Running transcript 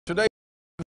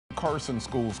Stevenson-Carson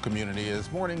schools community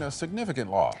is mourning a significant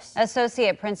loss.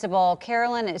 Associate Principal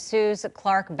Carolyn Suze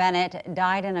Clark Bennett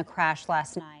died in a crash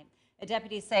last night.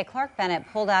 Deputies say Clark Bennett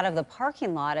pulled out of the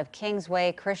parking lot of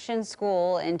Kingsway Christian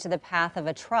School into the path of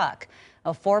a truck.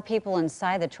 4 people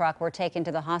inside the truck were taken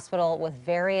to the hospital with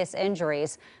various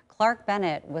injuries. Clark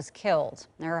Bennett was killed.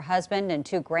 Her husband and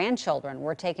 2 grandchildren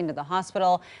were taken to the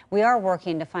hospital. We are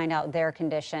working to find out their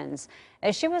conditions.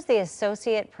 She was the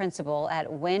associate principal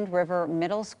at Wind River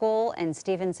Middle School and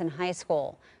Stevenson High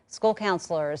School. School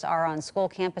counselors are on school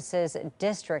campuses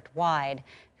district-wide.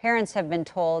 Parents have been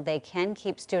told they can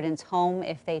keep students home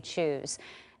if they choose.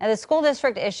 Now, the school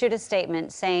district issued a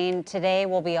statement saying today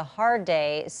will be a hard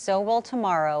day, so will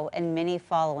tomorrow and many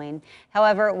following.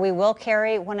 However, we will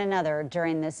carry one another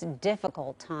during this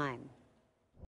difficult time.